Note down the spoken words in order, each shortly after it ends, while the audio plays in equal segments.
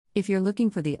If you're looking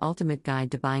for the ultimate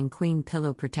guide to buying queen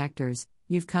pillow protectors,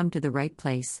 you've come to the right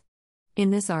place.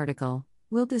 In this article,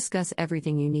 we'll discuss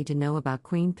everything you need to know about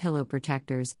queen pillow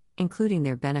protectors, including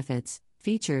their benefits,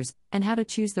 features, and how to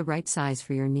choose the right size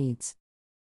for your needs.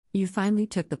 You finally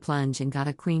took the plunge and got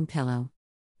a queen pillow.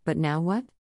 But now what?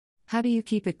 How do you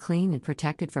keep it clean and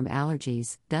protected from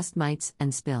allergies, dust mites,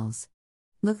 and spills?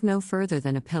 Look no further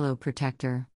than a pillow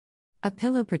protector. A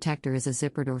pillow protector is a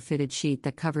zippered or fitted sheet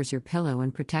that covers your pillow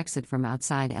and protects it from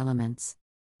outside elements.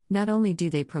 Not only do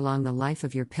they prolong the life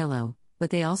of your pillow,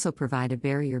 but they also provide a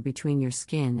barrier between your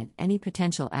skin and any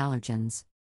potential allergens.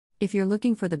 If you're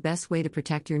looking for the best way to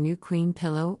protect your new queen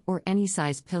pillow, or any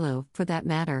size pillow, for that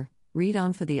matter, read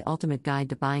on for the ultimate guide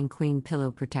to buying queen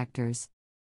pillow protectors.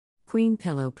 Queen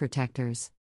pillow protectors.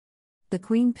 The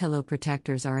queen pillow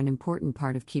protectors are an important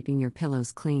part of keeping your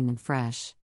pillows clean and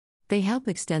fresh. They help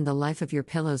extend the life of your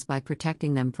pillows by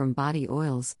protecting them from body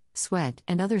oils, sweat,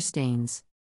 and other stains.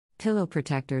 Pillow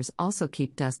protectors also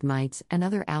keep dust mites and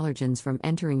other allergens from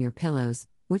entering your pillows,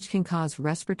 which can cause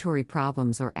respiratory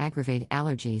problems or aggravate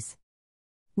allergies.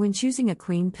 When choosing a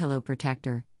queen pillow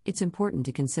protector, it's important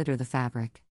to consider the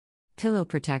fabric. Pillow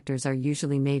protectors are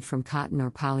usually made from cotton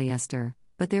or polyester,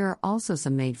 but there are also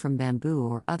some made from bamboo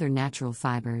or other natural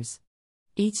fibers.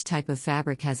 Each type of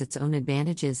fabric has its own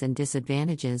advantages and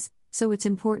disadvantages, so it's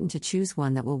important to choose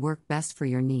one that will work best for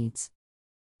your needs.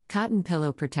 Cotton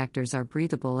pillow protectors are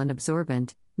breathable and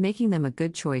absorbent, making them a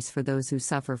good choice for those who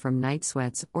suffer from night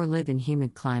sweats or live in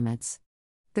humid climates.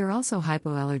 They're also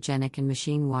hypoallergenic and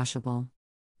machine washable.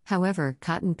 However,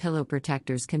 cotton pillow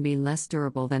protectors can be less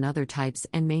durable than other types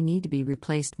and may need to be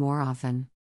replaced more often.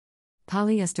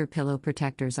 Polyester pillow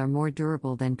protectors are more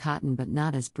durable than cotton but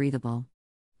not as breathable.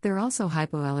 They're also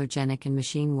hypoallergenic and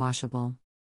machine washable.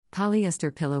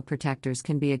 Polyester pillow protectors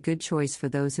can be a good choice for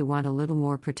those who want a little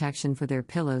more protection for their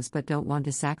pillows but don't want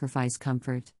to sacrifice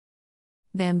comfort.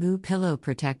 Bamboo pillow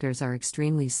protectors are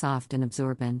extremely soft and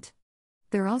absorbent.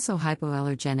 They're also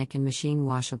hypoallergenic and machine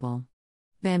washable.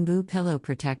 Bamboo pillow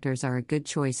protectors are a good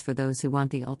choice for those who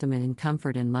want the ultimate in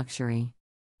comfort and luxury.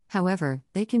 However,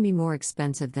 they can be more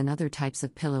expensive than other types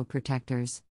of pillow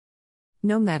protectors.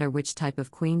 No matter which type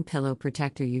of queen pillow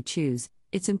protector you choose,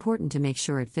 it's important to make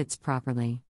sure it fits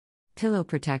properly. Pillow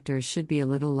protectors should be a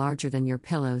little larger than your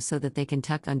pillow so that they can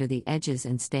tuck under the edges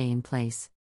and stay in place.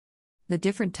 The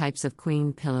different types of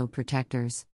queen pillow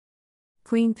protectors.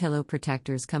 Queen pillow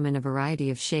protectors come in a variety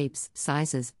of shapes,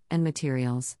 sizes, and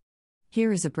materials.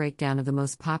 Here is a breakdown of the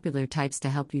most popular types to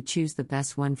help you choose the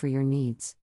best one for your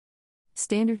needs.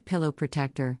 Standard pillow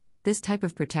protector. This type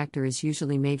of protector is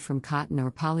usually made from cotton or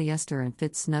polyester and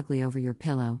fits snugly over your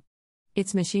pillow.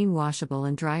 It's machine washable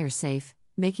and dryer safe,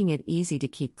 making it easy to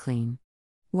keep clean.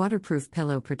 Waterproof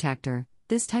pillow protector.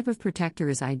 This type of protector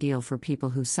is ideal for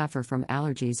people who suffer from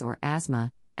allergies or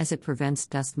asthma, as it prevents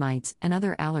dust mites and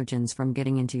other allergens from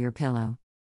getting into your pillow.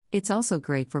 It's also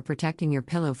great for protecting your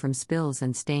pillow from spills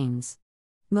and stains.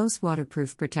 Most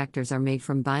waterproof protectors are made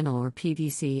from vinyl or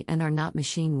PVC and are not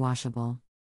machine washable.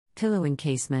 Pillow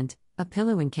encasement. A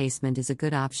pillow encasement is a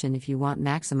good option if you want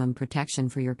maximum protection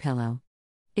for your pillow.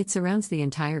 It surrounds the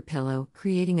entire pillow,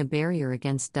 creating a barrier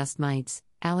against dust mites,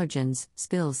 allergens,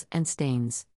 spills, and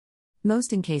stains.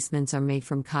 Most encasements are made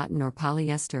from cotton or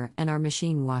polyester and are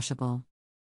machine washable.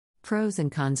 Pros and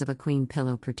cons of a queen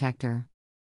pillow protector.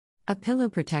 A pillow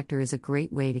protector is a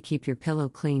great way to keep your pillow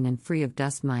clean and free of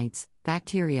dust mites,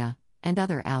 bacteria, and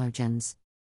other allergens.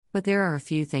 But there are a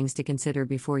few things to consider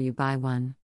before you buy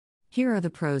one. Here are the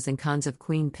pros and cons of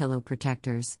queen pillow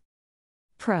protectors.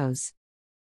 Pros.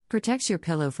 Protects your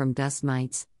pillow from dust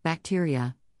mites,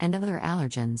 bacteria, and other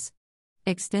allergens.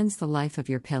 Extends the life of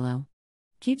your pillow.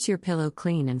 Keeps your pillow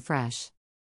clean and fresh.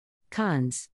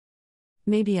 Cons.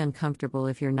 May be uncomfortable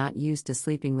if you're not used to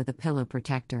sleeping with a pillow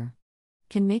protector.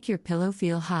 Can make your pillow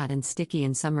feel hot and sticky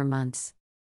in summer months.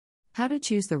 How to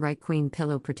choose the right queen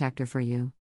pillow protector for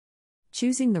you.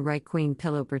 Choosing the right queen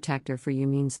pillow protector for you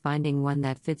means finding one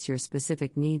that fits your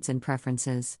specific needs and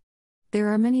preferences. There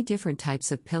are many different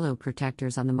types of pillow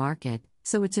protectors on the market,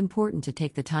 so it's important to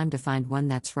take the time to find one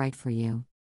that's right for you.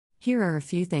 Here are a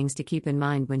few things to keep in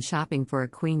mind when shopping for a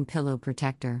queen pillow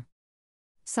protector.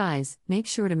 Size. Make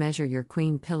sure to measure your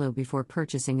queen pillow before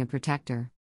purchasing a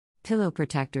protector. Pillow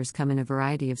protectors come in a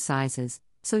variety of sizes,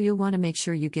 so you'll want to make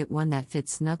sure you get one that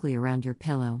fits snugly around your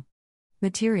pillow.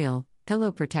 Material.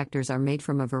 Pillow protectors are made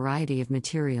from a variety of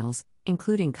materials,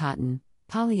 including cotton,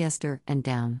 polyester, and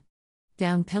down.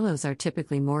 Down pillows are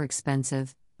typically more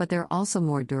expensive, but they're also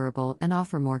more durable and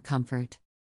offer more comfort.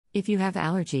 If you have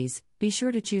allergies, be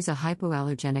sure to choose a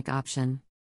hypoallergenic option.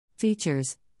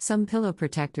 Features. Some pillow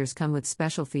protectors come with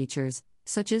special features,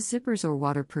 such as zippers or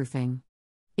waterproofing.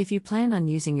 If you plan on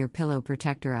using your pillow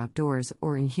protector outdoors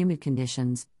or in humid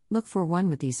conditions, look for one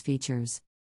with these features.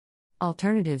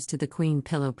 Alternatives to the Queen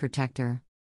Pillow Protector.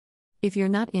 If you're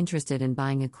not interested in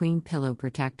buying a Queen Pillow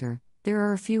Protector, there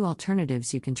are a few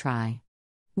alternatives you can try.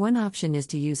 One option is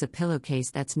to use a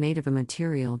pillowcase that's made of a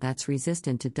material that's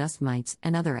resistant to dust mites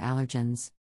and other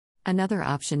allergens. Another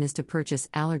option is to purchase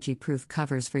allergy-proof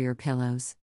covers for your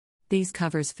pillows. These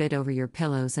covers fit over your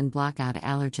pillows and block out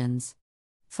allergens.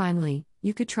 Finally,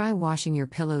 you could try washing your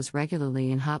pillows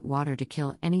regularly in hot water to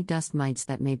kill any dust mites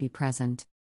that may be present.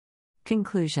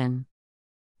 Conclusion.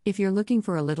 If you're looking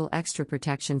for a little extra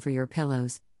protection for your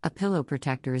pillows, a pillow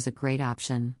protector is a great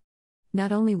option.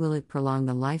 Not only will it prolong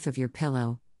the life of your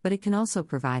pillow, but it can also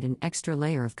provide an extra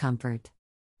layer of comfort.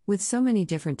 With so many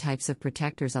different types of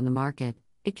protectors on the market,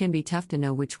 it can be tough to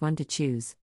know which one to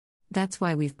choose. That's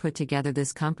why we've put together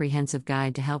this comprehensive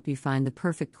guide to help you find the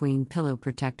perfect Queen Pillow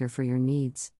Protector for your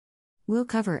needs. We'll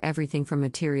cover everything from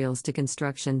materials to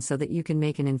construction so that you can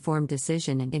make an informed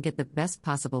decision and get the best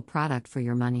possible product for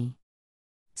your money.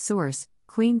 Source: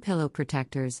 Queen Pillow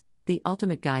Protectors, the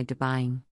ultimate guide to buying.